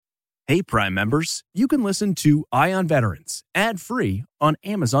Hey, Prime members, you can listen to Eye on Veterans ad-free on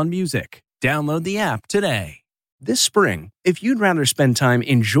Amazon Music. Download the app today. This spring, if you'd rather spend time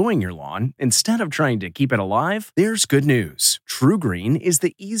enjoying your lawn instead of trying to keep it alive, there's good news. TruGreen is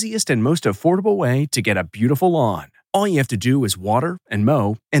the easiest and most affordable way to get a beautiful lawn. All you have to do is water and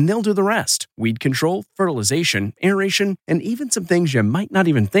mow, and they'll do the rest. Weed control, fertilization, aeration, and even some things you might not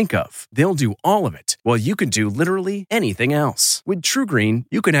even think of. They'll do all of it, while you can do literally anything else. With TruGreen,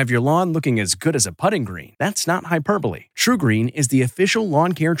 you can have your lawn looking as good as a putting green. That's not hyperbole. TruGreen is the official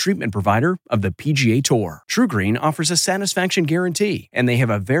lawn care treatment provider of the PGA Tour. TruGreen offers a satisfaction guarantee, and they have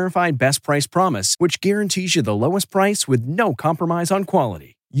a verified best price promise, which guarantees you the lowest price with no compromise on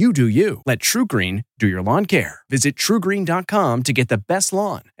quality. You do you. Let TruGreen do your lawn care. Visit TruGreen.com to get the best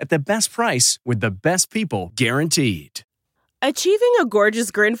lawn at the best price with the best people guaranteed. Achieving a gorgeous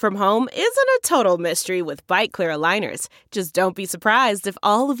grin from home isn't a total mystery with Byte Clear aligners. Just don't be surprised if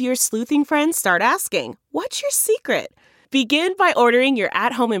all of your sleuthing friends start asking, "What's your secret?" Begin by ordering your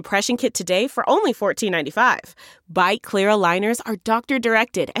at-home impression kit today for only $14.95. Byte Clear aligners are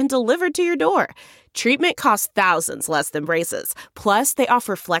doctor-directed and delivered to your door. Treatment costs thousands less than braces. Plus, they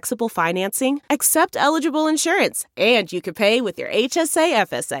offer flexible financing, accept eligible insurance, and you can pay with your HSA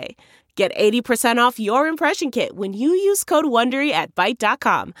FSA. Get 80% off your impression kit when you use code WONDERY at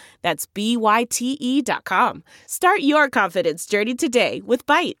Byte.com. That's BYTE.com. Start your confidence journey today with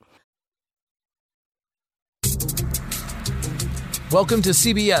Byte. Welcome to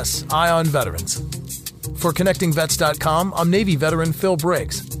CBS Eye on Veterans. For ConnectingVets.com, I'm Navy veteran Phil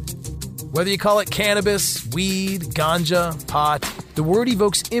Briggs. Whether you call it cannabis, weed, ganja, pot, the word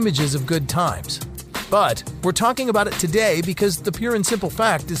evokes images of good times. But we're talking about it today because the pure and simple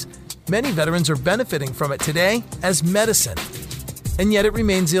fact is many veterans are benefiting from it today as medicine. And yet it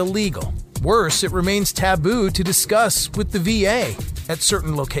remains illegal. Worse, it remains taboo to discuss with the VA at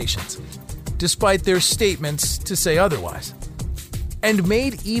certain locations, despite their statements to say otherwise. And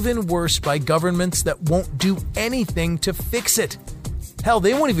made even worse by governments that won't do anything to fix it. Hell,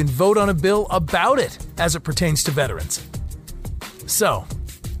 they won't even vote on a bill about it as it pertains to veterans. So,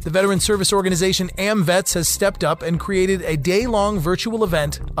 the veteran service organization AMVETS has stepped up and created a day-long virtual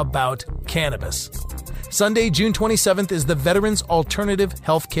event about cannabis. Sunday, June 27th is the Veterans Alternative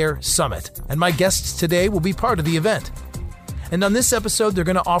Healthcare Summit, and my guests today will be part of the event. And on this episode, they're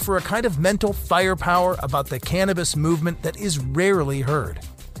going to offer a kind of mental firepower about the cannabis movement that is rarely heard,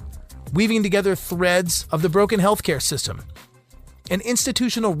 weaving together threads of the broken healthcare system and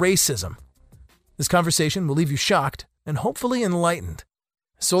institutional racism. This conversation will leave you shocked and hopefully enlightened.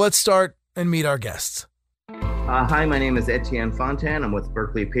 So let's start and meet our guests. Hi, my name is Etienne Fontaine. I'm with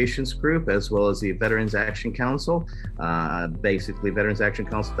Berkeley Patients Group as well as the Veterans Action Council, basically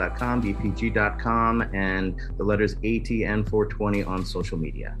veteransactioncouncil.com, bpg.com, and the letters ATN420 on social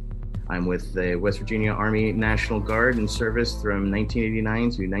media. I'm with the West Virginia Army National Guard in service from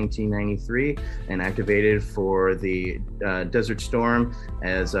 1989 to 1993 and activated for the Desert Storm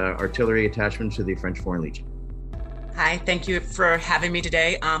as artillery attachment to the French Foreign Legion. Hi, thank you for having me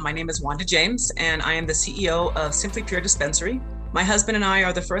today. My name is Wanda James, and I am the CEO of Simply Pure Dispensary. My husband and I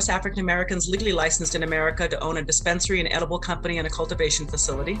are the first African Americans legally licensed in America to own a dispensary, an edible company, and a cultivation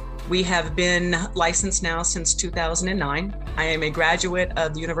facility. We have been licensed now since 2009. I am a graduate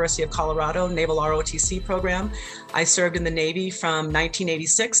of the University of Colorado Naval ROTC program. I served in the Navy from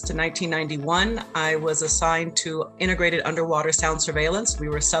 1986 to 1991. I was assigned to integrated underwater sound surveillance. We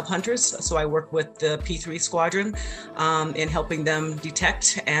were sub hunters, so I worked with the P3 squadron in helping them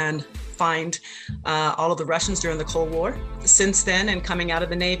detect and find all of the Russians during the Cold War. Since then, and coming out of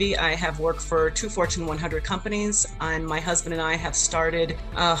the Navy, I have worked for 2 Fortune 100 companies, and my husband and I have started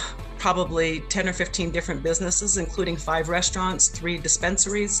probably 10 or 15 different businesses, including 5 restaurants, 3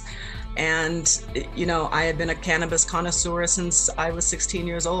 dispensaries. And, you know, I have been a cannabis connoisseur since I was 16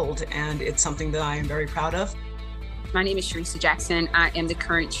 years old, and it's something that I am very proud of. My name is Sharissa Jackson. I am the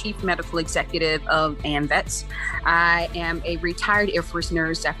current Chief Medical Executive of AMVETS. I am a retired Air Force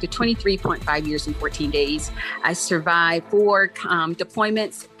nurse after 23.5 years and 14 days. I survived 4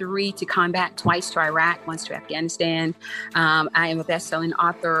 deployments, 3 to combat, twice to Iraq, once to Afghanistan. I am a best-selling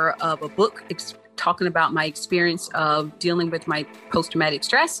author of a book talking about my experience of dealing with my post-traumatic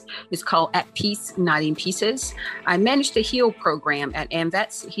stress. It's called At Peace, Not in Pieces. I manage the HEAL program at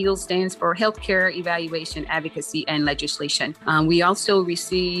AMVETS. HEAL stands for Healthcare Evaluation, Advocacy, and Legislation. We also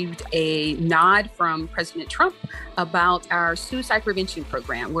received a nod from President Trump about our suicide prevention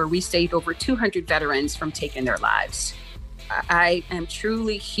program, where we saved over 200 veterans from taking their lives. I am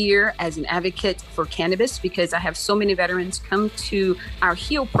truly here as an advocate for cannabis because I have so many veterans come to our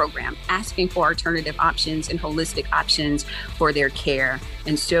HEAL program asking for alternative options and holistic options for their care.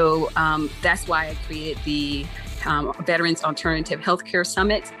 And so that's why I created the Veterans Alternative Healthcare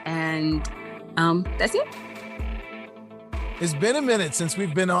Summit. And that's it. It's been a minute since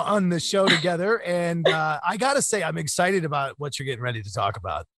we've been on the show together. And I got to say, I'm excited about what you're getting ready to talk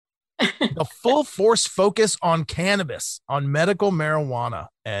about. The full force focus on cannabis, on medical marijuana.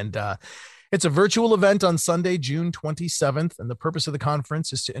 And it's a virtual event on Sunday, June 27th. And the purpose of the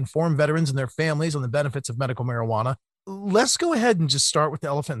conference is to inform veterans and their families on the benefits of medical marijuana. Let's go ahead and just start with the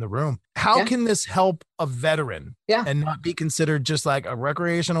elephant in the room. How can this help a veteran and not be considered just like a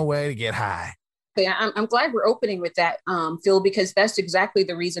recreational way to get high? Yeah, I'm glad we're opening with that, Phil, because that's exactly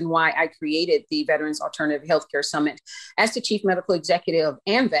the reason why I created the Veterans Alternative Healthcare Summit. As the Chief Medical Executive of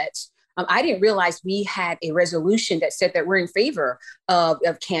AMVETS, I didn't realize we had a resolution that said that we're in favor of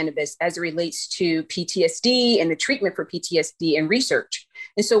cannabis as it relates to PTSD and the treatment for PTSD and research.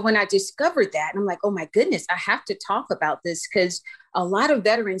 And so when I discovered that, I'm like, oh my goodness, I have to talk about this because a lot of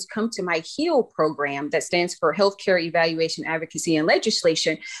veterans come to my HEAL program that stands for Healthcare Evaluation, Advocacy, and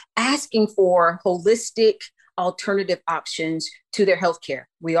Legislation, asking for holistic alternative options to their healthcare.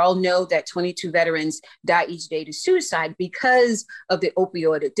 We all know that 22 veterans die each day to suicide because of the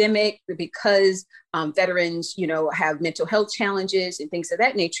opioid epidemic, because veterans, have mental health challenges and things of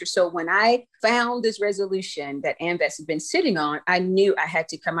that nature. So when I found this resolution that AMVETS has been sitting on, I knew I had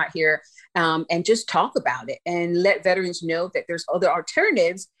to come out here and just talk about it and let veterans know that there's other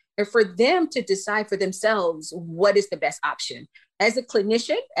alternatives and for them to decide for themselves what is the best option. As a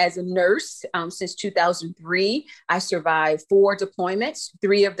clinician, as a nurse, since 2003, I survived 4 deployments,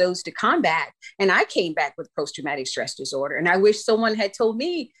 3 of those to combat, and I came back with post-traumatic stress disorder. And I wish someone had told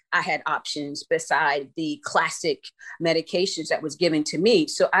me I had options beside the classic medications that was given to me.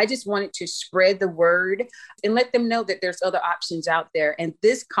 So I just wanted to spread the word and let them know that there's other options out there. And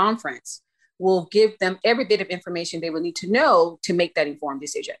this conference will give them every bit of information they will need to know to make that informed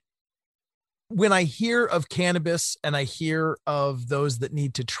decision. When I hear of cannabis and I hear of those that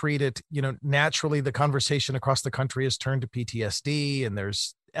need to treat it, naturally the conversation across the country has turned to PTSD, and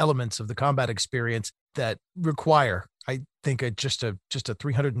there's elements of the combat experience that require, I think, just a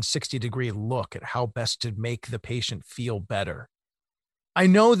 360-degree look at how best to make the patient feel better. I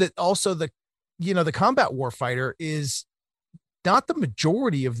know that also the combat warfighter is not the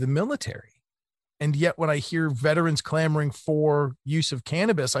majority of the military. And yet when I hear veterans clamoring for use of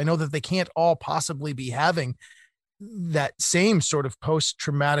cannabis, I know that they can't all possibly be having that same sort of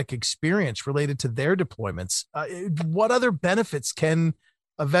post-traumatic experience related to their deployments. What other benefits can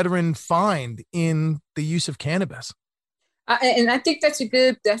a veteran find in the use of cannabis? And I think that's a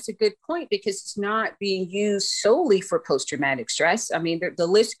good point because it's not being used solely for post-traumatic stress. I mean, the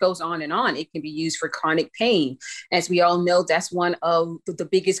list goes on and on. It can be used for chronic pain. As we all know, that's one of the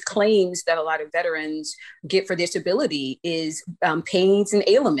biggest claims that a lot of veterans get for disability is pains and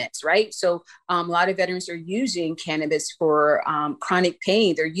ailments, right? So a lot of veterans are using cannabis for chronic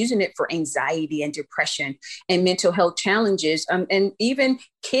pain. They're using it for anxiety and depression and mental health challenges. And even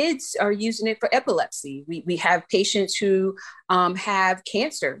kids are using it for epilepsy. We have patients who have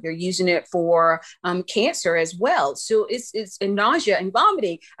cancer. They're using it for cancer as well. So it's nausea and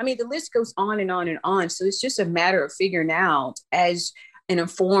vomiting. I mean, the list goes on and on and on. So it's just a matter of figuring out as an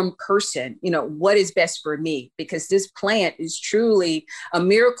informed person, what is best for me, because this plant is truly a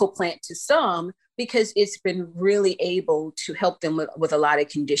miracle plant to some, because it's been really able to help them with a lot of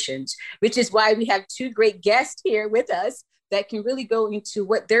conditions, which is why we have 2 great guests here with us that can really go into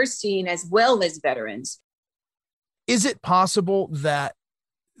what they're seeing as well as veterans. Is it possible that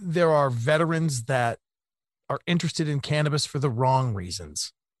there are veterans that are interested in cannabis for the wrong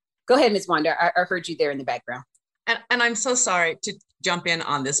reasons? Go ahead, Ms. Wanda. I heard you there in the background. And I'm so sorry to jump in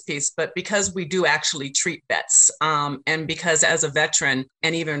on this piece, but because we do actually treat vets, and because as a veteran,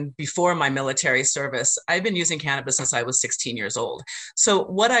 and even before my military service, I've been using cannabis since I was 16 years old. So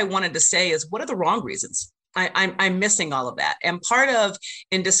what I wanted to say is, what are the wrong reasons? I'm missing all of that. And part of,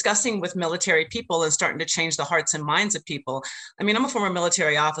 in discussing with military people and starting to change the hearts and minds of people, I mean, I'm a former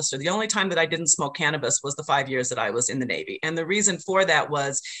military officer. The only time that I didn't smoke cannabis was the 5 years that I was in the Navy. And the reason for that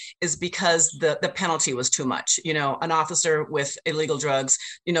is because the penalty was too much. An officer with illegal drugs,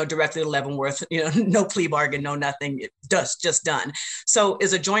 directly to Leavenworth, no plea bargain, no nothing, just done. So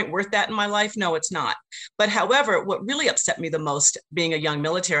is a joint worth that in my life? No, it's not. But however, what really upset me the most being a young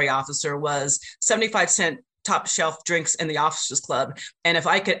military officer was 75-cent top shelf drinks in the officers club. And if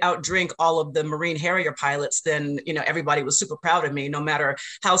I could outdrink all of the Marine Harrier pilots, then, everybody was super proud of me, no matter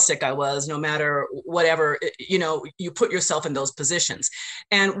how sick I was, no matter whatever, you put yourself in those positions.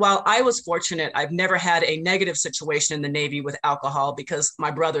 And while I was fortunate, I've never had a negative situation in the Navy with alcohol because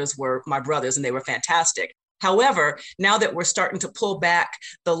my brothers were my brothers and they were fantastic. However, now that we're starting to pull back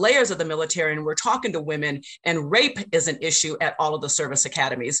the layers of the military and we're talking to women, and rape is an issue at all of the service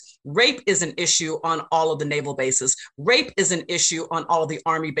academies. Rape is an issue on all of the naval bases. Rape is an issue on all of the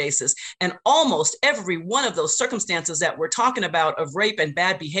Army bases. And almost every one of those circumstances that we're talking about of rape and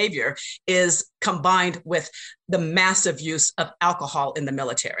bad behavior is combined with the massive use of alcohol in the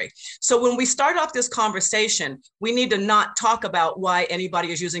military. So when we start off this conversation, we need to not talk about why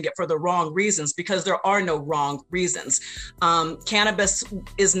anybody is using it for the wrong reasons, because there are no wrong reasons. Cannabis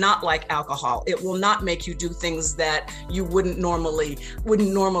is not like alcohol. It will not make you do things that you wouldn't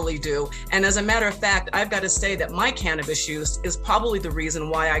normally do. And as a matter of fact, I've got to say that my cannabis use is probably the reason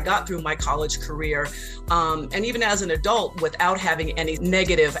why I got through my college career, and even as an adult, without having any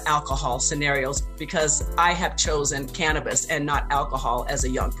negative alcohol scenarios, because I have chosen cannabis and not alcohol as a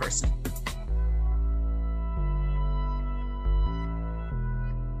young person.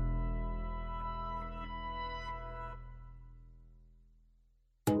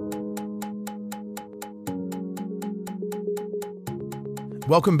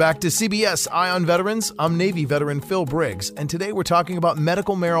 Welcome back to CBS Eye on Veterans. I'm Navy veteran Phil Briggs, and today we're talking about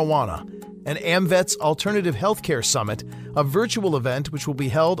medical marijuana and AMVETS Alternative Healthcare Summit, a virtual event which will be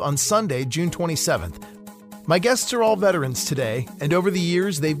held on Sunday, June 27th. My guests are all veterans today, and over the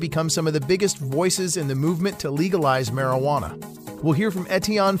years, they've become some of the biggest voices in the movement to legalize marijuana. We'll hear from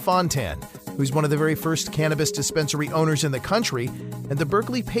Etienne Fontan, who's one of the very first cannabis dispensary owners in the country, and the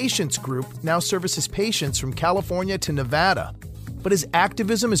Berkeley Patients Group now services patients from California to Nevada. But his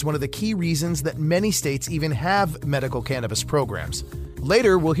activism is one of the key reasons that many states even have medical cannabis programs.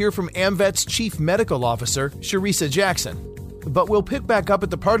 Later, we'll hear from AMVETS Chief Medical Officer, Sharissa Jackson. But we'll pick back up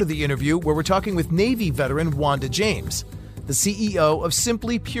at the part of the interview where we're talking with Navy veteran Wanda James, the CEO of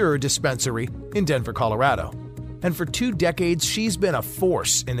Simply Pure Dispensary in Denver, Colorado. And for 2 decades, she's been a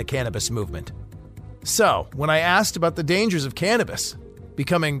force in the cannabis movement. So, when I asked about the dangers of cannabis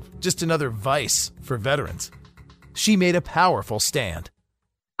becoming just another vice for veterans, she made a powerful stand.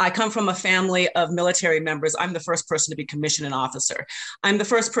 I come from a family of military members. I'm the first person to be commissioned an officer. I'm the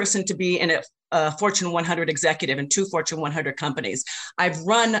first person to be in a Fortune 100 executive in 2 Fortune 100 companies. I've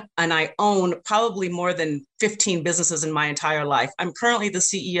run and I own probably more than 15 businesses in my entire life. I'm currently the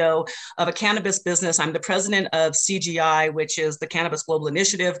CEO of a cannabis business. I'm the president of CGI, which is the Cannabis Global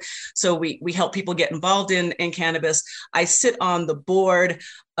Initiative. So we help people get involved in cannabis. I sit on the board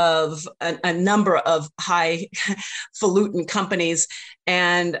of a number of highfalutin companies.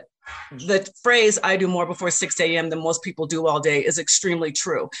 And the phrase, I do more before 6 a.m. than most people do all day, is extremely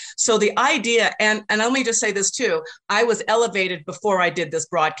true. So the idea, and let me just say this too, I was elevated before I did this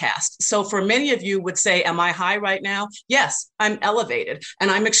broadcast. So for many of you would say, am I high right now? Yes, I'm elevated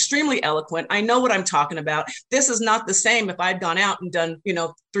and I'm extremely eloquent. I know what I'm talking about. This is not the same if I'd gone out and done,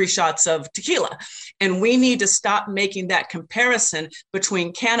 3 shots of tequila. And we need to stop making that comparison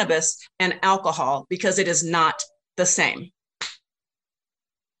between cannabis and alcohol because it is not the same.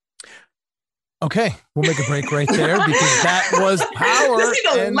 Okay, we'll make a break right there because that was power. Just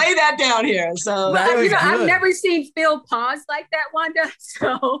need to lay that down here. So I've never seen Phil pause like that, Wanda.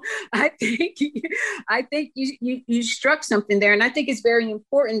 So I think you struck something there, and I think it's very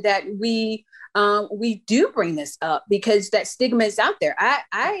important that we do bring this up because that stigma is out there.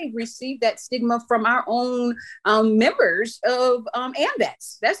 I received that stigma from our own members of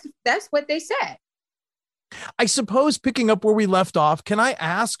AMVETS. That's what they said. I suppose picking up where we left off, can I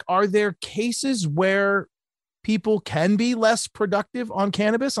ask, are there cases where people can be less productive on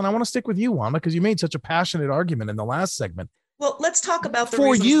cannabis? And I want to stick with you, Wanda, because you made such a passionate argument in the last segment. Well, let's talk about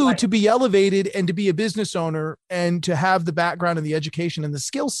for you to be elevated and to be a business owner and to have the background and the education and the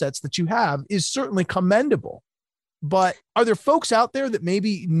skill sets that you have is certainly commendable. But are there folks out there that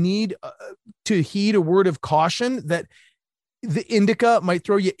maybe need to heed a word of caution that the indica might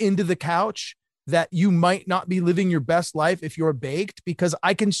throw you into the couch, that you might not be living your best life if you're baked? Because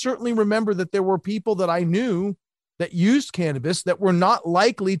I can certainly remember that there were people that I knew that used cannabis that were not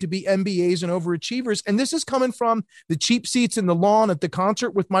likely to be MBAs and overachievers. And this is coming from the cheap seats in the lawn at the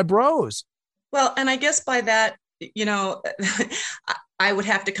concert with my bros. Well, and I guess by that, I would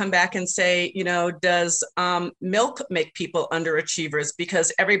have to come back and say, does milk make people underachievers?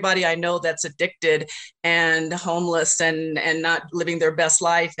 Because everybody I know that's addicted and homeless and not living their best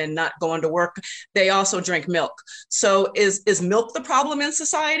life and not going to work, they also drink milk. So is milk the problem in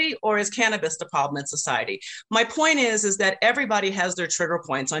society, or is cannabis the problem in society? My point is that everybody has their trigger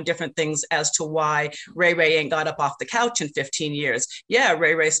points on different things as to why Ray Ray ain't got up off the couch in 15 years. Yeah,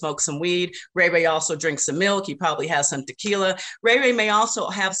 Ray Ray smokes some weed. Ray Ray also drinks some milk. He probably has some tequila. Ray Ray may also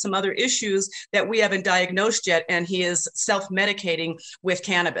have some other issues that we haven't diagnosed yet, and he is self-medicating with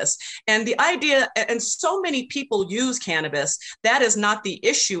cannabis. And the idea, and so many people use cannabis, that is not the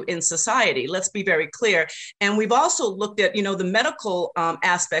issue in society. Let's be very clear. And we've also looked at, the medical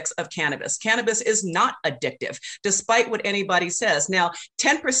aspects of cannabis. Cannabis is not addictive, despite what anybody says. Now,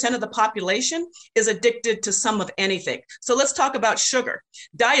 10% of the population is addicted to some of anything. So let's talk about sugar.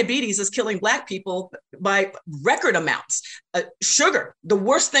 Diabetes is killing Black people by record amounts. Sugar, the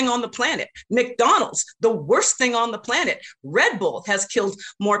worst thing on the planet. McDonald's, the worst thing on the planet. Red Bull has killed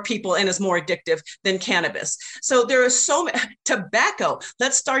more people and is more addictive than cannabis. So there are so many. Tobacco,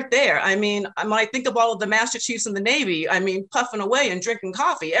 let's start there. I mean, when I think of all of the Master Chiefs in the Navy, puffing away and drinking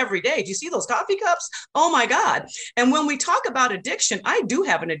coffee every day. Do you see those coffee cups? Oh my God. And when we talk about addiction, I do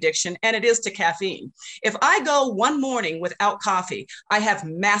have an addiction, and it is to caffeine. If I go one morning without coffee, I have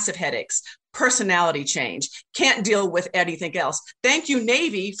massive headaches, personality change, can't deal with anything else. Thank you,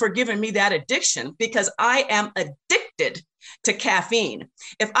 Navy, for giving me that addiction, because I am addicted to caffeine.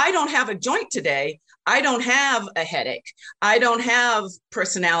 If I don't have a joint today, I don't have a headache. I don't have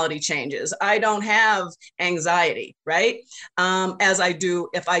personality changes. I don't have anxiety, right? As I do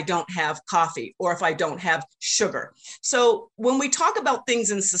if I don't have coffee or if I don't have sugar. So when we talk about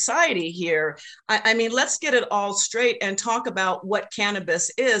things in society here, let's get it all straight and talk about what cannabis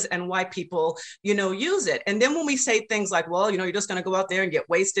is and why people, use it. And then when we say things like, well, you're just going to go out there and get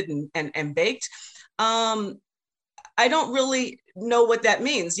wasted and baked. I don't really know what that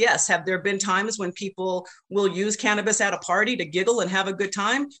means. Yes. Have there been times when people will use cannabis at a party to giggle and have a good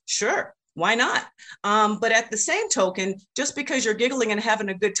time? Sure. Why not? But at the same token, just because you're giggling and having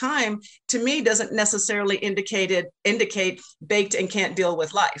a good time, to me, doesn't necessarily indicate baked and can't deal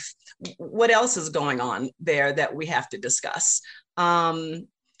with life. What else is going on there that we have to discuss?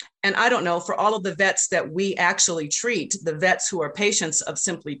 And I don't know, for all of the vets that we actually treat, the vets who are patients of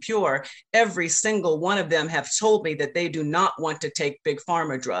Simply Pure, every single one of them have told me that they do not want to take big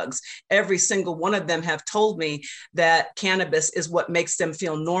pharma drugs. Every single one of them have told me that cannabis is what makes them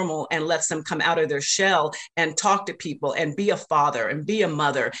feel normal and lets them come out of their shell and talk to people and be a father and be a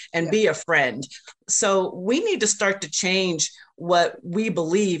mother and be a friend. So we need to start to change what we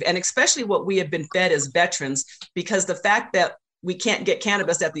believe, and especially what we have been fed as veterans, because the fact that we can't get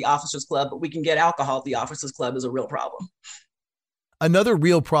cannabis at the Officers Club, but we can get alcohol at the Officers Club is a real problem. Another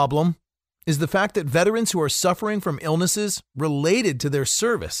real problem is the fact that veterans who are suffering from illnesses related to their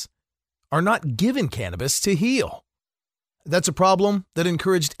service are not given cannabis to heal. That's a problem that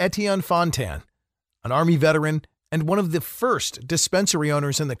encouraged Etienne Fontan, an Army veteran and one of the first dispensary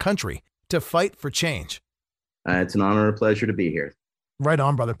owners in the country, to fight for change. It's an honor and a pleasure to be here. Right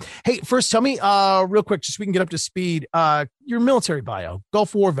on, brother. Hey, first tell me real quick, just so we can get up to speed, your military bio,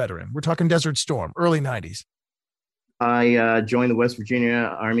 Gulf War veteran. We're talking Desert Storm, early 90s. I joined the West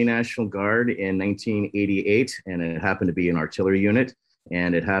Virginia Army National Guard in 1988, and it happened to be an artillery unit.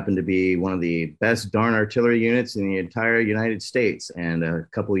 And it happened to be one of the best darn artillery units in the entire United States. And a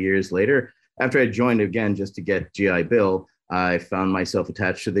couple of years later, after I joined again just to get GI Bill, I found myself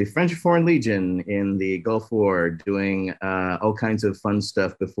attached to the French Foreign Legion in the Gulf War, doing all kinds of fun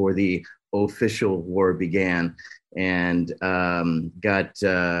stuff before the official war began, and got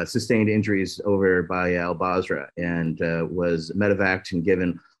sustained injuries over by Al Basra, and was medevaced and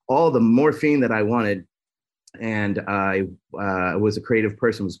given all the morphine that I wanted. And I was a creative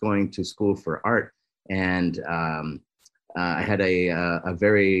person, was going to school for art, and I had a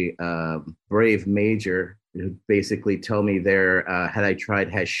very brave major who basically tell me there, had I tried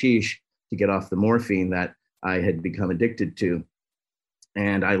hashish to get off the morphine that I had become addicted to.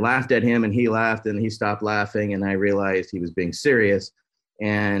 And I laughed at him, and he laughed, and he stopped laughing, and I realized he was being serious.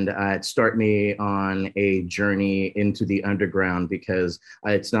 And it started me on a journey into the underground, because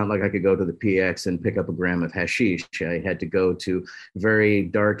it's not like I could go to the PX and pick up a gram of hashish. I had to go to very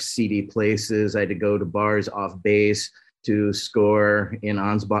dark, seedy places. I had to go to bars off base to score in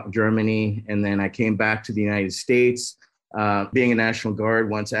Ansbach, Germany. And then I came back to the United States, being a National Guard,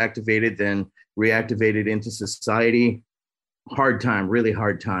 once activated, then reactivated into society. Hard time, really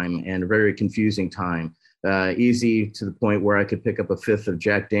hard time, and a very confusing time. easy to the point where I could pick up a fifth of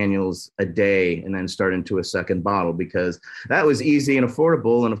Jack Daniels a day and then start into a second bottle, because that was easy and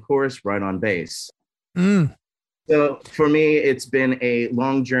affordable. And of course, right on base. So for me, it's been a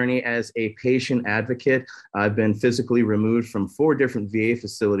long journey as a patient advocate. I've been physically removed from 4 different VA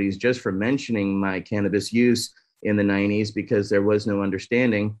facilities just for mentioning my cannabis use in the 90s, because there was no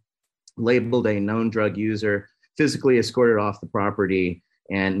understanding. Labeled a known drug user, physically escorted off the property,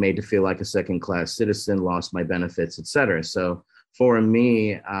 and made to feel like a second-class citizen, lost my benefits, et cetera. So for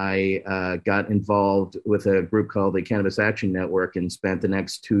me, I got involved with a group called the Cannabis Action Network and spent the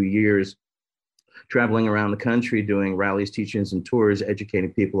next 2 years traveling around the country, doing rallies, teachings, and tours,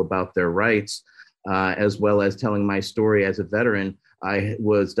 educating people about their rights, as well as telling my story as a veteran. I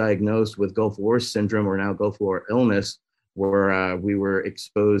was diagnosed with Gulf War syndrome, or now Gulf War illness, where we were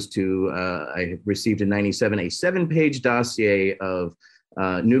exposed to, I received in 97, a 7-page dossier of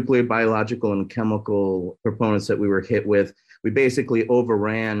nuclear, biological, and chemical proponents that we were hit with. We basically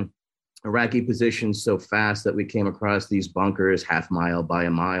overran Iraqi positions so fast that we came across these bunkers half mile by a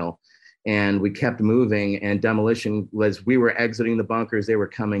mile. And we kept moving, and demolition was, we were exiting the bunkers, they were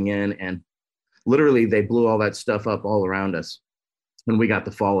coming in, and literally they blew all that stuff up all around us. And we got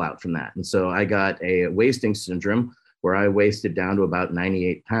the fallout from that. And so I got a wasting syndrome where I wasted down to about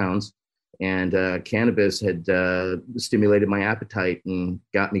 98 pounds. And cannabis had stimulated my appetite and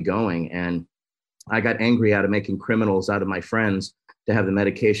got me going. And I got angry out of making criminals out of my friends to have the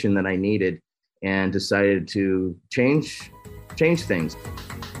medication that I needed, and decided to change things.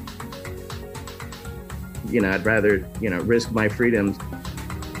 I'd rather, risk my freedoms.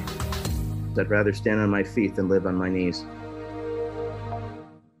 I'd rather stand on my feet than live on my knees.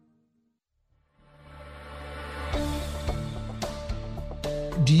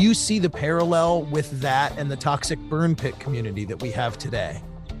 Do you see the parallel with that and the toxic burn pit community that we have today?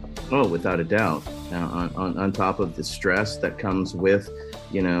 Oh, without a doubt. On top of the stress that comes with,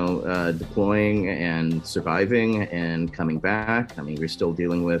 deploying and surviving and coming back. I mean, we're still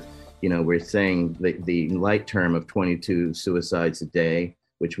dealing with, we're saying the light term of 22 suicides a day,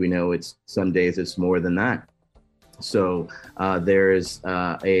 which we know some days it's more than that. So there is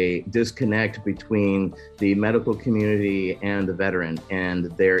a disconnect between the medical community and the veteran, and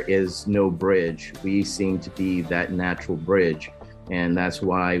there is no bridge. We seem to be that natural bridge, and that's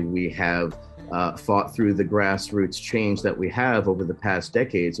why we have fought through the grassroots change that we have over the past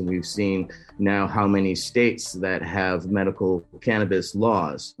decades. And we've seen now how many states that have medical cannabis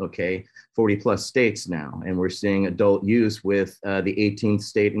laws, 40 plus states now. And we're seeing adult use with the 18th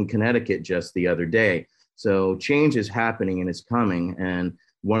state in Connecticut just the other day. So change is happening and it's coming. And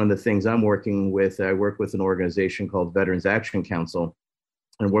one of the things I'm working with, I work with an organization called Veterans Action Council,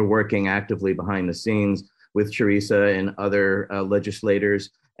 and we're working actively behind the scenes with Teresa and other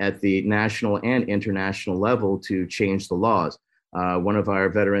legislators at the national and international level to change the laws. One of our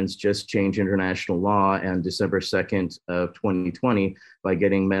veterans just changed international law on December 2nd of 2020 by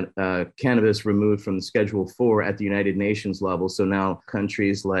getting cannabis removed from the Schedule 4 at the United Nations level. So now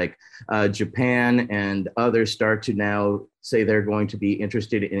countries like Japan and others start to now say they're going to be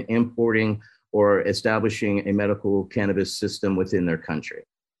interested in importing or establishing a medical cannabis system within their country.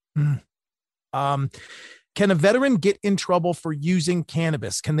 Can a veteran get in trouble for using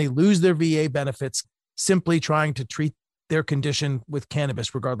cannabis? Can they lose their VA benefits simply trying to treat their condition with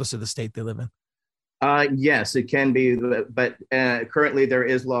cannabis, regardless of the state they live in? Yes, it can be, but currently there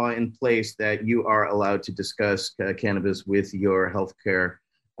is law in place that you are allowed to discuss cannabis with your healthcare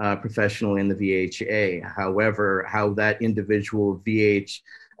professional in the VHA. However, how that individual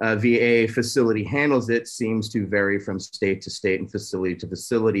VA facility handles it seems to vary from state to state and facility to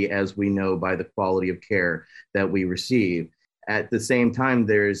facility, as we know by the quality of care that we receive. At the same time,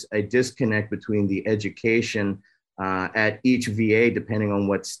 there's a disconnect between the education at each VA, depending on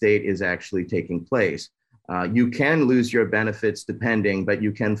what state is actually taking place. You can lose your benefits but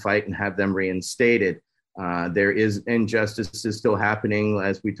you can fight and have them reinstated. There is injustices still happening,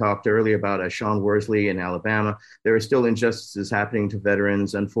 as we talked earlier about Sean Worsley in Alabama. There are still injustices happening to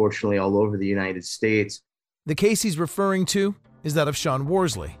veterans, unfortunately, all over the United States. The case he's referring to is that of Sean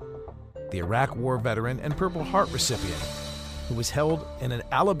Worsley, the Iraq War veteran and Purple Heart recipient, who was held in an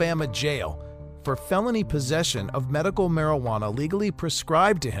Alabama jail for felony possession of medical marijuana legally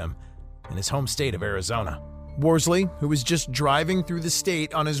prescribed to him in his home state of Arizona. Worsley, who was just driving through the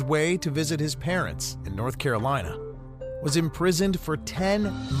state on his way to visit his parents in North Carolina, was imprisoned for 10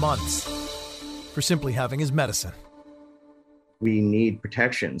 months for simply having his medicine. We need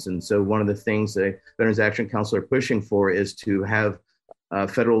protections. And so one of the things that Veterans Action Council are pushing for is to have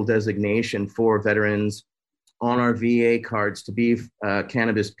federal designation for veterans on our VA cards to be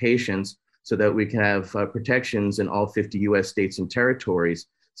cannabis patients, so that we can have protections in all 50 US states and territories,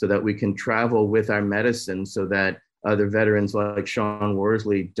 so that we can travel with our medicine, so that other veterans like Sean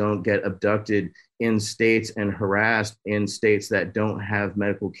Worsley don't get abducted in states and harassed in states that don't have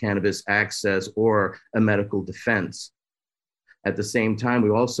medical cannabis access or a medical defense. At the same time,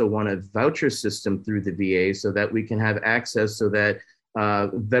 we also want a voucher system through the VA so that we can have access, so that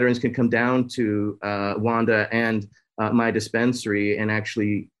veterans can come down to Wanda and my dispensary and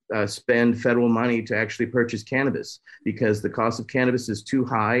actually spend federal money to actually purchase cannabis, because the cost of cannabis is too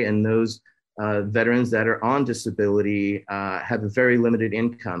high, and those veterans that are on disability have a very limited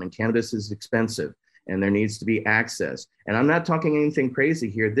income, and cannabis is expensive, and there needs to be access. And I'm not talking anything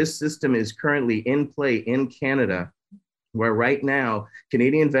crazy here. This system is currently in play in Canada, where right now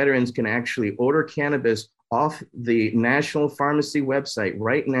Canadian veterans can actually order cannabis off the National Pharmacy website.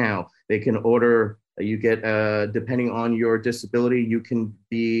 Right now, they can order, you get, depending on your disability, you can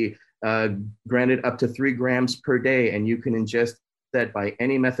be granted up to 3 grams per day, and you can ingest that by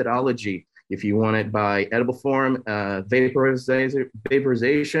any methodology. If you want it by edible form,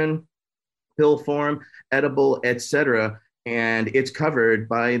 vaporization, pill form, edible, etc., and it's covered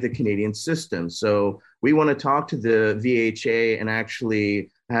by the Canadian system. So we want to talk to the VHA and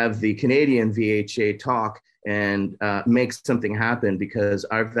actually have the Canadian VHA talk and make something happen, because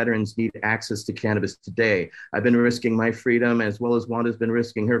our veterans need access to cannabis today. I've been risking my freedom, as well as Wanda's been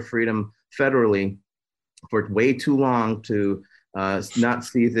risking her freedom federally for way too long to not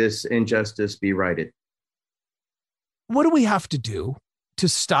see this injustice be righted. What do we have to do to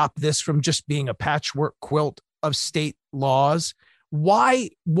stop this from just being a patchwork quilt of state laws? Why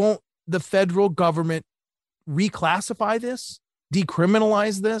won't the federal government reclassify this,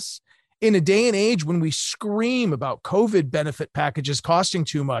 decriminalize this? In a day and age when we scream about COVID benefit packages costing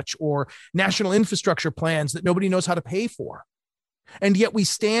too much, or national infrastructure plans that nobody knows how to pay for. And yet we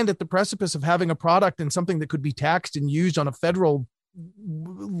stand at the precipice of having a product and something that could be taxed and used on a federal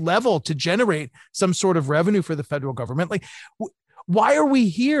level to generate some sort of revenue for the federal government. Like, why are we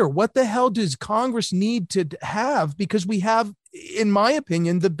here? What the hell does Congress need to have? Because we have, in my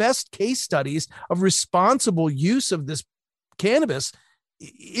opinion, the best case studies of responsible use of this cannabis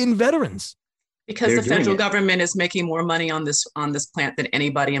in veterans. Because the federal government is making more money on this plant than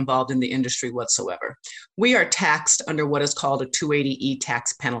anybody involved in the industry whatsoever. We are taxed under what is called a 280E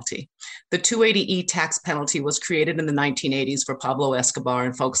tax penalty. The 280E tax penalty was created in the 1980s for Pablo Escobar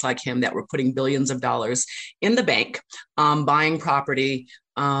and folks like him that were putting billions of dollars in the bank, buying property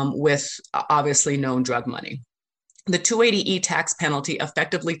with obviously known drug money. The 280E tax penalty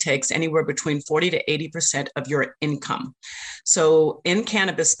effectively takes anywhere between 40 to 80% of your income. So in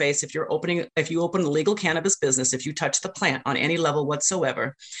cannabis space, if you open a legal cannabis business, if you touch the plant on any level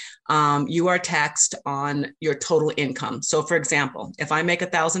whatsoever, you are taxed on your total income. So for example, if I make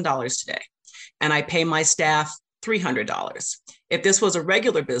 $1,000 today and I pay my staff $300. If this was a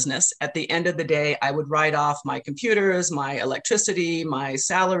regular business, at the end of the day, I would write off my computers, my electricity, my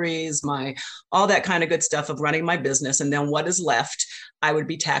salaries, all that kind of good stuff of running my business. And then what is left, I would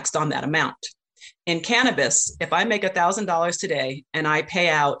be taxed on that amount. In cannabis, if I make $1,000 today and I pay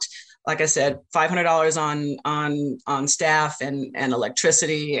out, like I said, $500 on staff and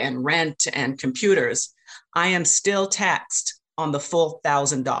electricity and rent and computers, I am still taxed on the full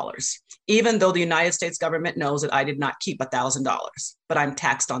 $1,000. Even though the United States government knows that I did not keep $1,000, but I'm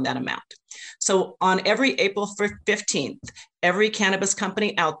taxed on that amount. So on every April 15th, every cannabis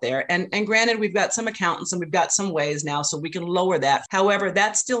company out there, and granted, we've got some accountants and we've got some ways now so we can lower that. However,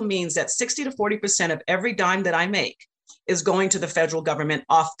 that still means that 60 to 40% of every dime that I make is going to the federal government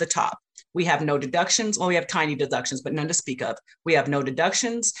off the top. We have no deductions. Well, we have tiny deductions, but none to speak of. We have no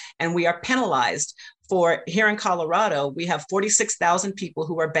deductions, and we are penalized for, here in Colorado, we have 46,000 people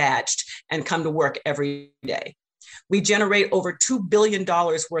who are badged and come to work every day. We generate over $2 billion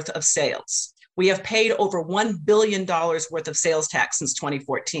worth of sales. We have paid over $1 billion worth of sales tax since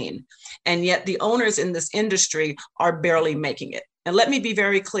 2014. And yet the owners in this industry are barely making it. And let me be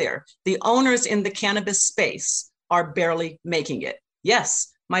very clear. The owners in the cannabis space are barely making it.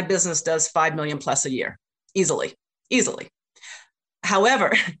 Yes, my business does $5 million plus a year, easily.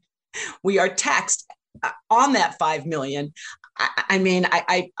 However, we are taxed on that $5 million. I mean,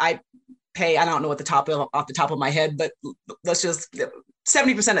 I pay, I don't know off the top of my head, but let's just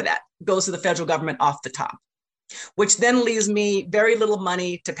 70% of that goes to the federal government off the top, which then leaves me very little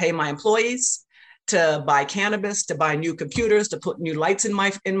money to pay my employees, to buy cannabis, to buy new computers, to put new lights in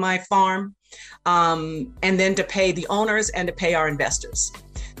my farm, and then to pay the owners and to pay our investors.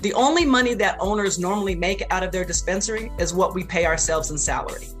 The only money that owners normally make out of their dispensary is what we pay ourselves in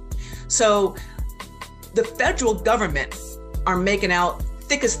salary. So the federal government are making out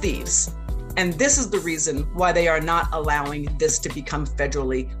thick as thieves And this is the reason why they are not allowing this to become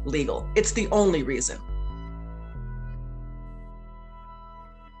federally legal. It's the only reason.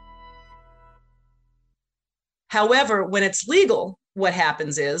 However, when it's legal, what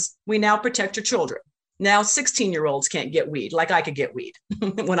happens is we now protect your children. Now 16-year-olds can't get weed like I could get weed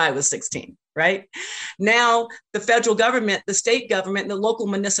when I was 16, right? Now the federal government, the state government, and the local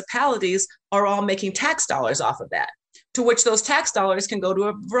municipalities are all making tax dollars off of that, to which those tax dollars can go to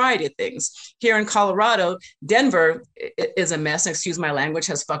a variety of things. Here in Colorado, Denver is a mess, excuse my language,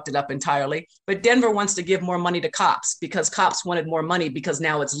 has fucked it up entirely. But Denver wants to give more money to cops because cops wanted more money because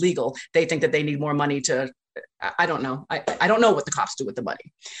now it's legal. They think that they need more money to, I don't know. I don't know what the cops do with the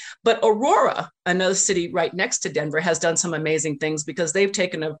money. But Aurora, another city right next to Denver, has done some amazing things because they've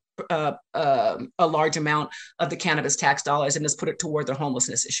taken a large amount of the cannabis tax dollars and has put it toward their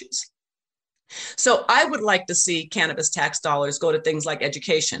homelessness issues. So I would like to see cannabis tax dollars go to things like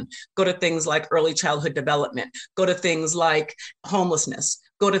education, go to things like early childhood development, go to things like homelessness,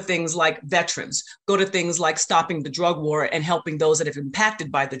 go to things like veterans, go to things like stopping the drug war and helping those that have been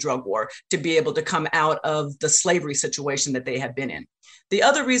impacted by the drug war to be able to come out of the slavery situation that they have been in. The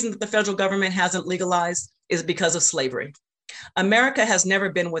other reason that the federal government hasn't legalized is because of slavery. America has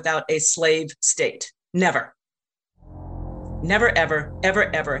never been without a slave state. Never. Never, ever,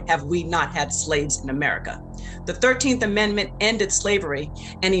 ever, ever have we not had slaves in America. The 13th Amendment ended slavery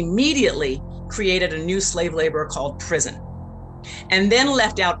and immediately created a new slave labor called prison, and then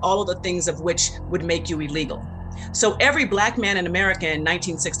left out all of the things of which would make you illegal. So every Black man in America in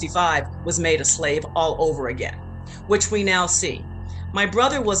 1965 was made a slave all over again, which we now see. My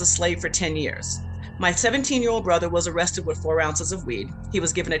brother was a slave for 10 years. My 17-year-old brother was arrested with 4 ounces of weed. He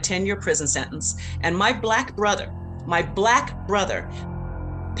was given a 10-year prison sentence. And my black brother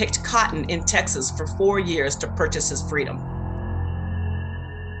picked cotton in Texas for 4 years to purchase his freedom.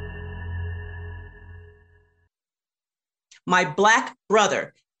 My black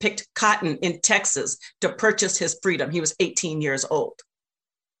brother picked cotton in Texas to purchase his freedom. He was 18 years old.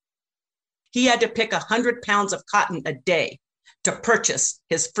 He had to pick 100 pounds of cotton a day to purchase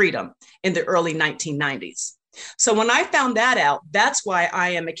his freedom in the early 1990s. So when I found that out, that's why I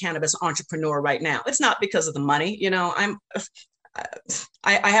am a cannabis entrepreneur right now. It's not because of the money. You know,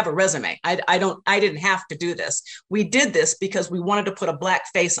 I have a resume. I didn't have to do this. We did this because we wanted to put a Black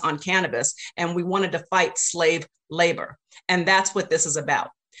face on cannabis and we wanted to fight slave labor. And that's what this is about.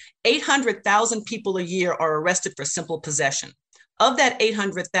 800,000 people a year are arrested for simple possession. Of that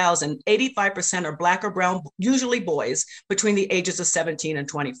 800,000, 85% are Black or brown, usually boys between the ages of 17 and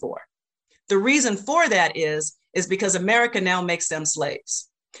 24. The reason for that is because America now makes them slaves.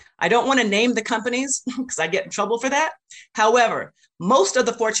 I don't want to name the companies because I get in trouble for that. However, most of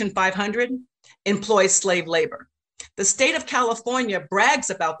the Fortune 500 employs slave labor. The state of California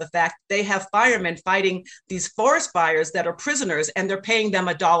brags about the fact they have firemen fighting these forest fires that are prisoners, and they're paying them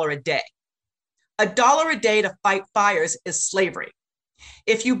 $1 a day. $1 a day to fight fires is slavery.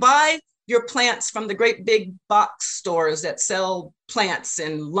 If you buy your plants from the great big box stores that sell plants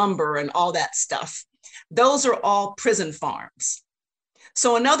and lumber and all that stuff, those are all prison farms.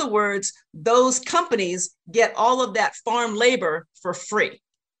 So in other words, those companies get all of that farm labor for free.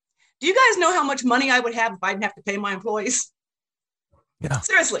 Do you guys know how much money I would have if I didn't have to pay my employees? Yeah.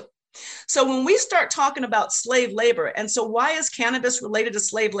 Seriously. So when we start talking about slave labor, and so why is cannabis related to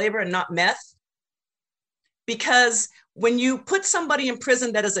slave labor and not meth? Because when you put somebody in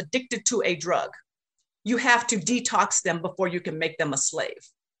prison that is addicted to a drug, you have to detox them before you can make them a slave.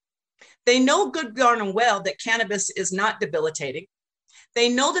 They know good, darn and well that cannabis is not debilitating. They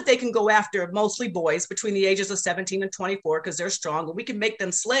know that they can go after mostly boys between the ages of 17 and 24 because they're strong, and we can make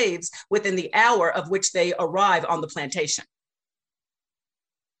them slaves within the hour of which they arrive on the plantation.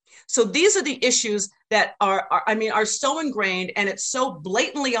 So these are the issues that are so ingrained, and it's so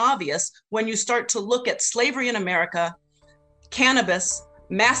blatantly obvious when you start to look at slavery in America, cannabis,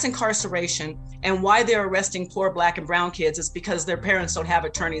 mass incarceration, and why they're arresting poor Black and brown kids is because their parents don't have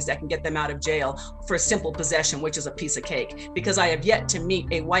attorneys that can get them out of jail for simple possession, which is a piece of cake. Because I have yet to meet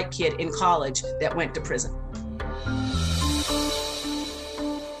a white kid in college that went to prison.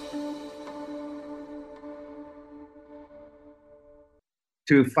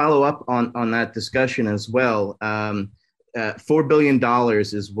 To follow up on that discussion as well, $4 billion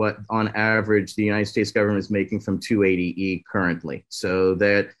is what, on average, the United States government is making from 280E currently. So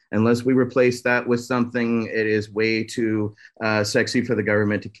that unless we replace that with something, it is way too sexy for the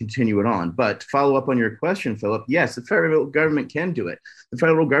government to continue it on. But to follow up on your question, Philip, yes, the federal government can do it. The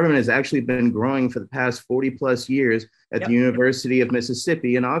federal government has actually been growing for the past 40 plus years at the University of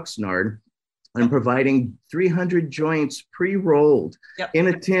Mississippi in Oxnard. and providing 300 joints pre-rolled in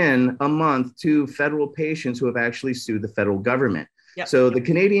a tin a month to federal patients who have actually sued the federal government. So the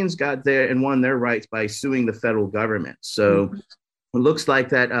Canadians got there and won their rights by suing the federal government. So it looks like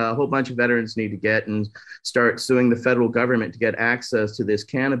that a whole bunch of veterans need to get and start suing the federal government to get access to this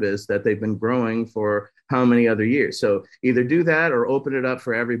cannabis that they've been growing for how many other years. So either do that or open it up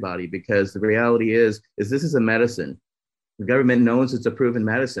for everybody, because the reality is this is a medicine. The government knows it's a proven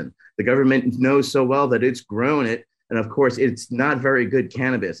medicine. The government knows so well that it's grown it. And of course, it's not very good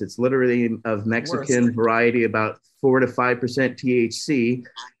cannabis. It's literally of Mexican variety, about 4 to 5% THC,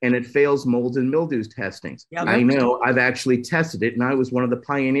 and it fails mold and mildew testing. I know, I've actually tested it, and I was one of the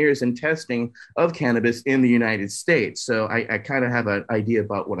pioneers in testing of cannabis in the United States. So I kind of have an idea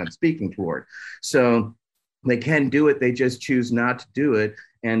about what I'm speaking toward. So they can do it, they just choose not to do it.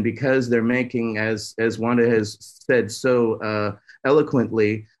 And because they're making, as Wanda has said so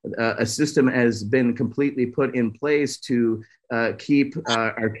eloquently, a system has been completely put in place to keep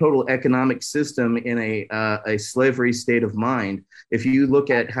our total economic system in a slavery state of mind. If you look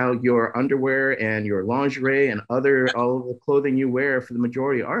at how your underwear and your lingerie and all of the clothing you wear, for the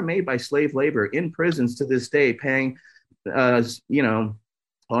majority, are made by slave labor in prisons to this day, paying,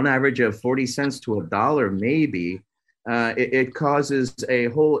 on average of 40 cents to $1 maybe. It causes a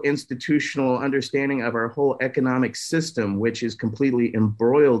whole institutional understanding of our whole economic system, which is completely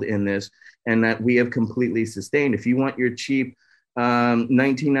embroiled in this, and that we have completely sustained. If you want your cheap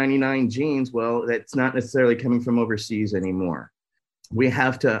 1999 jeans, well, that's not necessarily coming from overseas anymore. We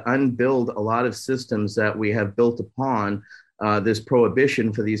have to unbuild a lot of systems that we have built upon this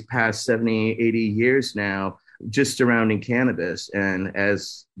prohibition for these past 70, 80 years now, just surrounding cannabis. And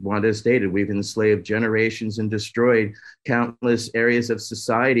as Wanda stated, we've enslaved generations and destroyed countless areas of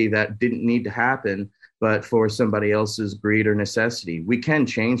society that didn't need to happen, but for somebody else's greed or necessity. We can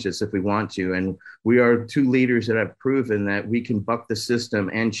change this if we want to. And we are two leaders that have proven that we can buck the system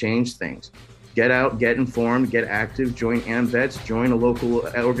and change things. Get out, get informed, get active, join AMVETS, join a local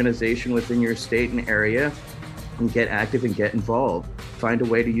organization within your state and area, and get active and get involved. Find a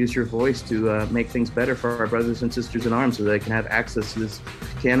way to use your voice to make things better for our brothers and sisters in arms so they can have access to this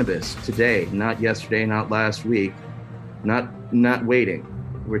cannabis today, not yesterday, not last week, not waiting.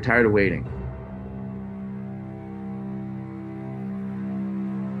 We're tired of waiting.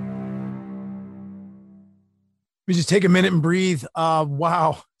 We just take a minute and breathe.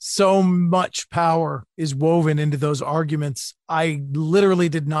 Wow. So much power is woven into those arguments. I literally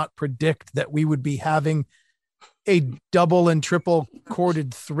did not predict that we would be having a double and triple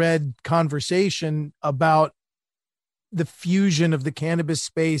corded thread conversation about the fusion of the cannabis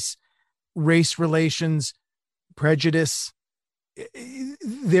space, race relations, prejudice.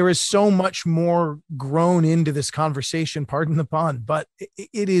 There is so much more grown into this conversation, pardon the pun, but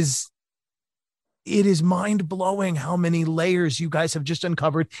it is mind blowing how many layers you guys have just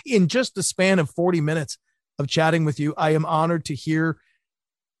uncovered in just the span of 40 minutes of chatting with you. I am honored to hear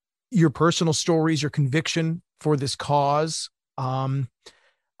your personal stories, your conviction for this cause.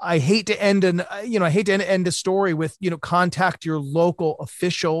 I hate to end end a story with, contact your local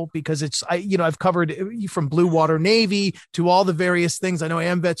official, because I've covered from Blue Water Navy to all the various things. I know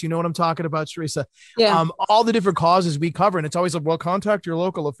AMVETS, you know what I'm talking about, Teresa. Yeah. All the different causes we cover. And it's always like, well, contact your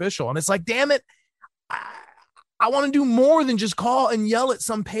local official. And it's like, damn it. I want to do more than just call and yell at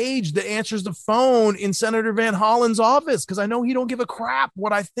some page that answers the phone in Senator Van Hollen's office, because I know he don't give a crap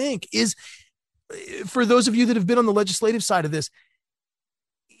what I think. For those of you that have been on the legislative side of this,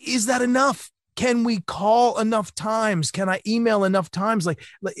 is that enough? Can we call enough times? Can I email enough times? Like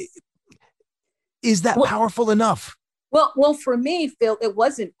is that powerful enough? Well, for me, Phil, it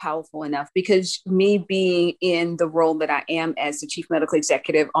wasn't powerful enough, because me being in the role that I am as the chief medical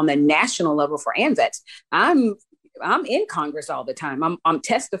executive on the national level for AMVETS, I'm in Congress all the time. I'm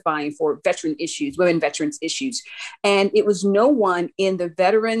testifying for veteran issues, women veterans issues. And it was no one in the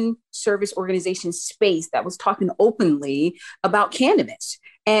veteran service organization space that was talking openly about cannabis.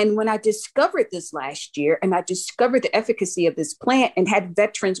 And when I discovered this last year, and I discovered the efficacy of this plant, and had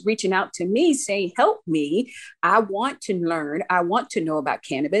veterans reaching out to me saying, help me, I want to learn, I want to know about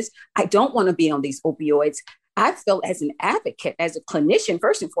cannabis. I don't want to be on these opioids. I felt as an advocate, as a clinician,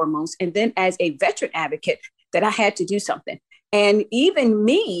 first and foremost, and then as a veteran advocate, that I had to do something. And even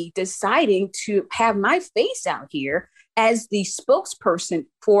me deciding to have my face out here as the spokesperson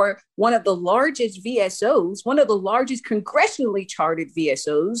for one of the largest VSOs, one of the largest congressionally chartered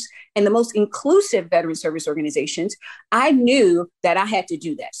VSOs, and the most inclusive veteran service organizations, I knew that I had to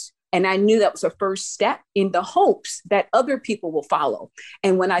do this. And I knew that was a first step, in the hopes that other people will follow.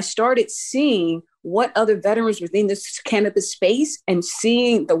 And when I started seeing what other veterans within this cannabis space and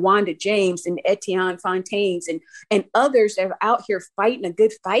seeing the Wanda James and Etienne Fontaines and others that are out here fighting a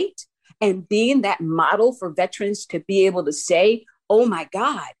good fight and being that model for veterans to be able to say, oh my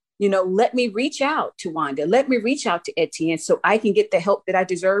God, let me reach out to Wanda. Let me reach out to Etienne so I can get the help that I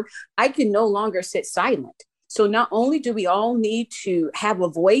deserve. I can no longer sit silent. So not only do we all need to have a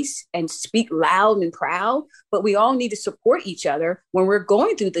voice and speak loud and proud, but we all need to support each other when we're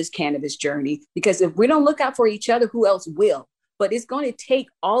going through this cannabis journey. Because if we don't look out for each other, who else will? But it's going to take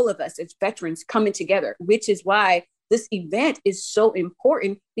all of us as veterans coming together, which is why this event is so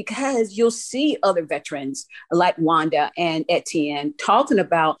important, because you'll see other veterans like Wanda and Etienne talking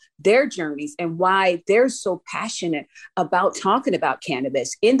about their journeys and why they're so passionate about talking about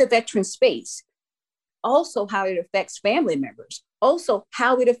cannabis in the veteran space. Also how it affects family members, also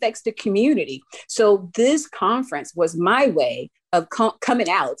how it affects the community. So this conference was my way of coming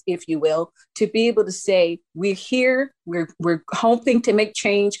out, if you will, to be able to say, we're here, we're hoping to make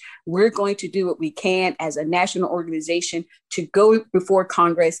change. We're going to do what we can as a national organization to go before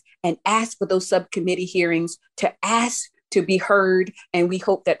Congress and ask for those subcommittee hearings, to ask to be heard. And we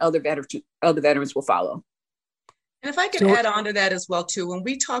hope that other veterans will follow. And if I could add on to that as well, too, when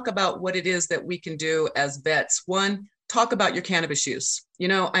we talk about what it is that we can do as vets, one, talk about your cannabis use.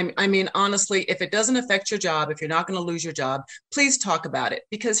 I mean, honestly, if it doesn't affect your job, if you're not going to lose your job, please talk about it.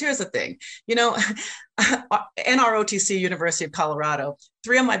 Because here's the thing, NROTC, University of Colorado,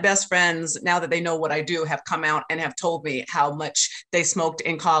 3 of my best friends, now that they know what I do, have come out and have told me how much they smoked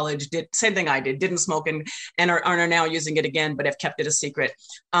in college, did same thing I did, didn't smoke and are now using it again, but have kept it a secret.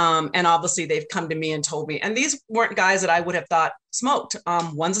 And obviously they've come to me and told me, and these weren't guys that I would have thought smoked.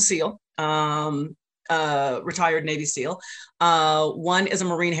 One's a SEAL. Retired Navy SEAL. One is a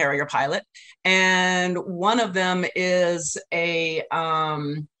Marine Harrier pilot, and one of them is a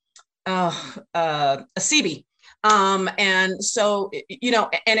Seabee. And so,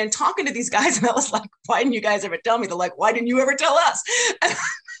 and in talking to these guys, and I was like, why didn't you guys ever tell me? They're like, why didn't you ever tell us?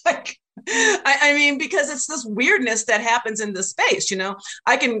 Like, I mean, because it's this weirdness that happens in this space.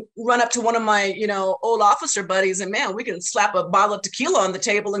 I can run up to one of my, old officer buddies and man, we can slap a bottle of tequila on the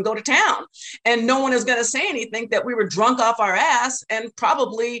table and go to town. And no one is going to say anything that we were drunk off our ass, and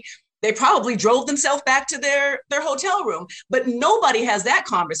they probably drove themselves back to their hotel room, but nobody has that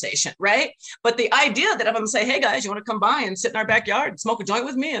conversation, right? But the idea that if I'm gonna say, hey guys, you wanna come by and sit in our backyard and smoke a joint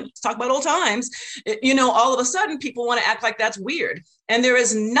with me and talk about old times, all of a sudden people wanna act like that's weird. And there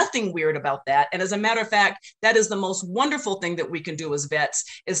is nothing weird about that. And as a matter of fact, that is the most wonderful thing that we can do as vets,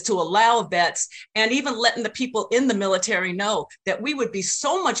 is to allow vets and even letting the people in the military know that we would be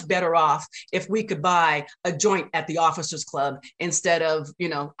so much better off if we could buy a joint at the officers club instead of,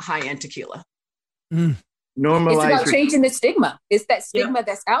 high-end tequila. Normalize. It's about changing the stigma. It's that stigma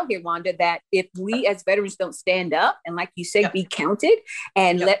that's out here, Wanda, that if we as veterans don't stand up and, like you say, be counted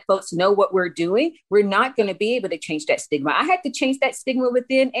and let folks know what we're doing, we're not going to be able to change that stigma. I had to change that stigma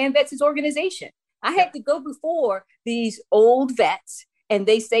within AMVETS' organization. I had to go before these old vets, and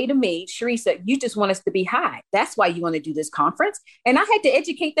they say to me, Sharisa, you just want us to be high. That's why you want to do this conference. And I had to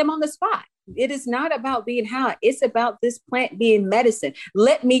educate them on the spot. It is not about being high. It's about this plant being medicine.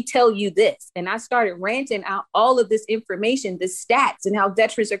 Let me tell you this. And I started ranting out all of this information, the stats, and how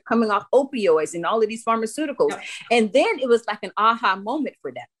veterans are coming off opioids and all of these pharmaceuticals. Yep. And then it was like an aha moment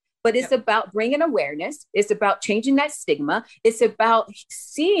for them. But it's about bringing awareness. It's about changing that stigma. It's about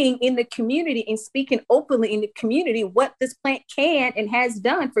seeing in the community and speaking openly in the community what this plant can and has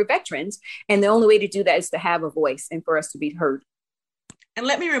done for veterans. And the only way to do that is to have a voice and for us to be heard. And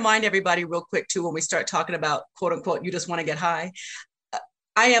let me remind everybody real quick, too, when we start talking about, quote unquote, you just want to get high.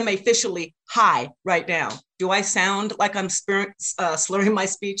 I am officially high right now. Do I sound like I'm slurring my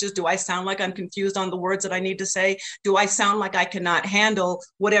speeches? Do I sound like I'm confused on the words that I need to say? Do I sound like I cannot handle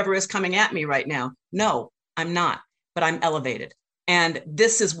whatever is coming at me right now? No, I'm not, but I'm elevated. And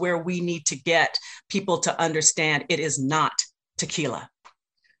this is where we need to get people to understand it is not tequila.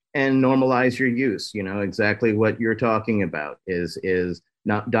 And normalize your use. Exactly what you're talking about is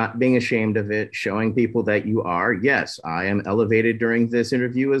not being ashamed of it, showing people that you are. Yes, I am elevated during this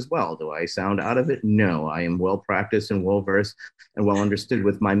interview as well. Do I sound out of it? No, I am well practiced and well versed and well understood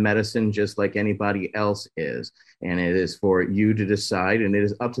with my medicine, just like anybody else is. And it is for you to decide, and it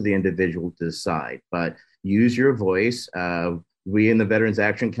is up to the individual to decide. But use your voice. We in the Veterans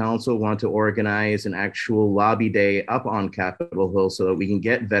Action Council want to organize an actual lobby day up on Capitol Hill so that we can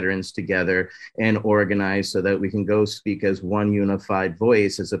get veterans together and organize so that we can go speak as one unified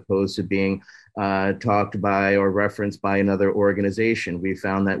voice, as opposed to being talked by or referenced by another organization. We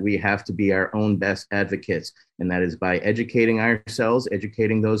found that we have to be our own best advocates, and that is by educating ourselves,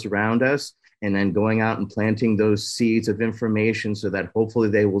 educating those around us, and then going out and planting those seeds of information so that hopefully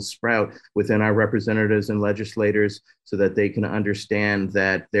they will sprout within our representatives and legislators so that they can understand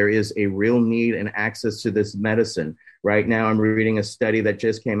that there is a real need and access to this medicine. Right now, I'm reading a study that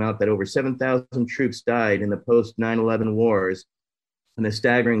just came out that over 7,000 troops died in the post 9/11 wars, and a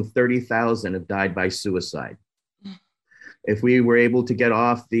staggering 30,000 have died by suicide. If we were able to get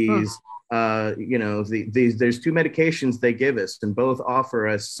off these, there's two medications they give us, and both offer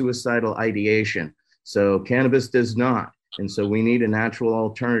us suicidal ideation. So cannabis does not. And so we need a natural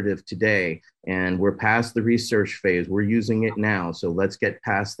alternative today. And we're past the research phase. We're using it now. So let's get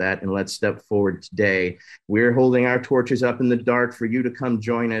past that and let's step forward today. We're holding our torches up in the dark for you to come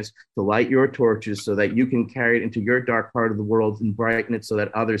join us, to light your torches so that you can carry it into your dark part of the world and brighten it so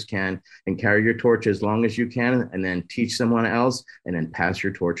that others can, and carry your torch as long as you can, and then teach someone else, and then pass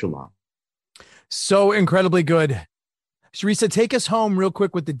your torch along. So incredibly good. Sharissa, take us home real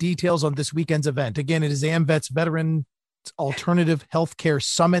quick with the details on this weekend's event. Again, it is AMVETS Veteran Alternative Healthcare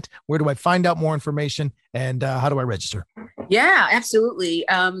Summit. Where do I find out more information, and how do I register? Yeah, absolutely.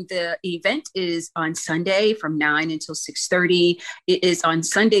 The event is on Sunday from 9 until 6:30. It is on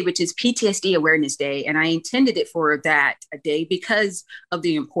Sunday, which is PTSD Awareness Day. And I intended it for that day because of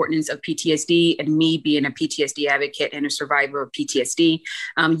the importance of PTSD and me being a PTSD advocate and a survivor of PTSD.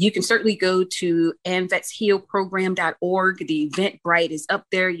 You can certainly go to amvetshealprogram.org. The Eventbrite is up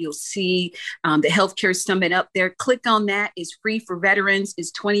there. You'll see the Healthcare Summit up there. Click on that. It's free for veterans.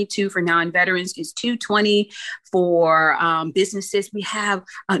 It's $22 for non-veterans. It's $220 for businesses. We have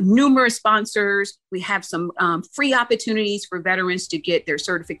numerous sponsors. We have some free opportunities for veterans to get their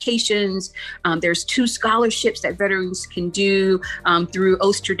certifications. There's 2 scholarships that veterans can do through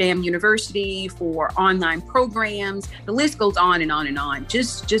Oosterdam University for online programs. The list goes on and on and on.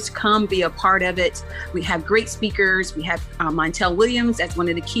 Just come be a part of it. We have great speakers. We have Montel Williams as one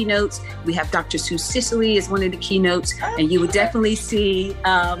of the keynotes. We have Dr. Sue Sicily as one of the keynotes. And you will definitely see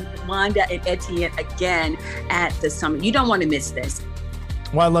Wanda and Etienne again at the summit. You don't want to miss this.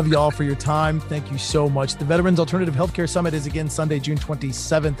 Well, I love you all for your time. Thank you so much. The Veterans Alternative Healthcare Summit is again Sunday, June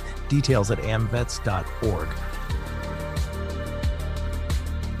 27th. Details at amvets.org.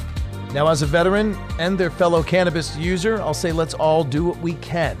 Now, as a veteran and their fellow cannabis user, I'll say let's all do what we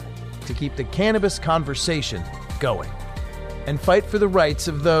can to keep the cannabis conversation going and fight for the rights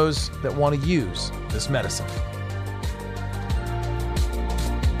of those that want to use this medicine.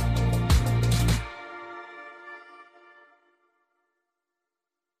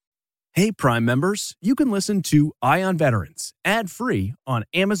 Hey, Prime members, you can listen to Eye on Veterans ad-free on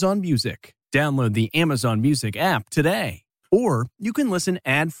Amazon Music. Download the Amazon Music app today. Or you can listen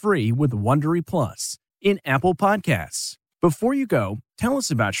ad-free with Wondery Plus in Apple Podcasts. Before you go, tell us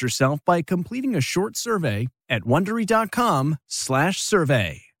about yourself by completing a short survey at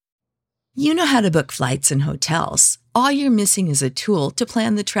Wondery.com/survey. You know how to book flights and hotels. All you're missing is a tool to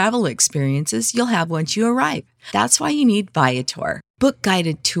plan the travel experiences you'll have once you arrive. That's why you need Viator. Book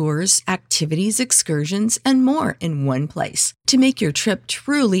guided tours, activities, excursions, and more in one place to make your trip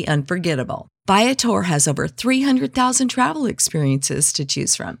truly unforgettable. Viator has over 300,000 travel experiences to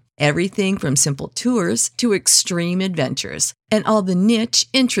choose from. Everything from simple tours to extreme adventures and all the niche,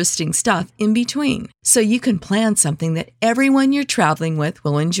 interesting stuff in between. So you can plan something that everyone you're traveling with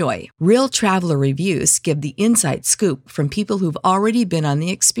will enjoy. Real traveler reviews give the inside scoop from people who've already been on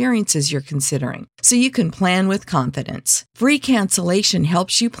the experiences you're considering. So you can plan with confidence. Free cancellation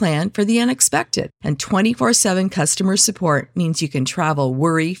helps you plan for the unexpected. And 24/7 customer support means you can travel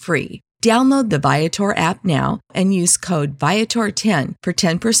worry-free. Download the Viator app now and use code Viator10 for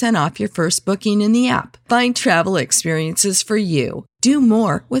 10% off your first booking in the app. Find travel experiences for you. Do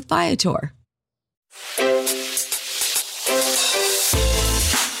more with Viator.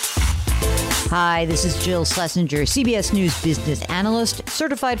 Hi, this is Jill Schlesinger, CBS News business analyst,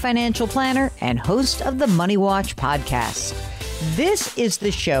 certified financial planner, and host of the Money Watch podcast. This is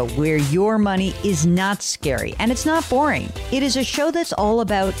the show where your money is not scary and it's not boring. It is a show that's all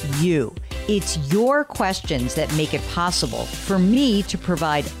about you. It's your questions that make it possible for me to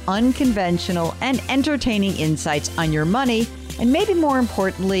provide unconventional and entertaining insights on your money and maybe more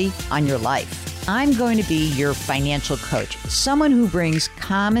importantly, on your life. I'm going to be your financial coach, someone who brings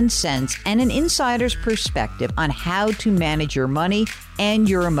common sense and an insider's perspective on how to manage your money and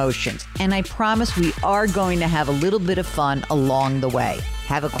your emotions. And I promise we are going to have a little bit of fun along the way.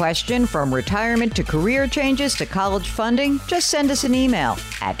 Have a question from retirement to career changes to college funding? Just send us an email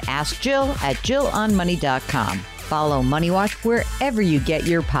at askjill@jillonmoney.com. Follow Money Watch wherever you get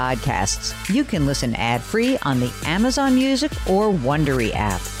your podcasts. You can listen ad-free on the Amazon Music or Wondery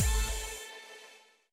app.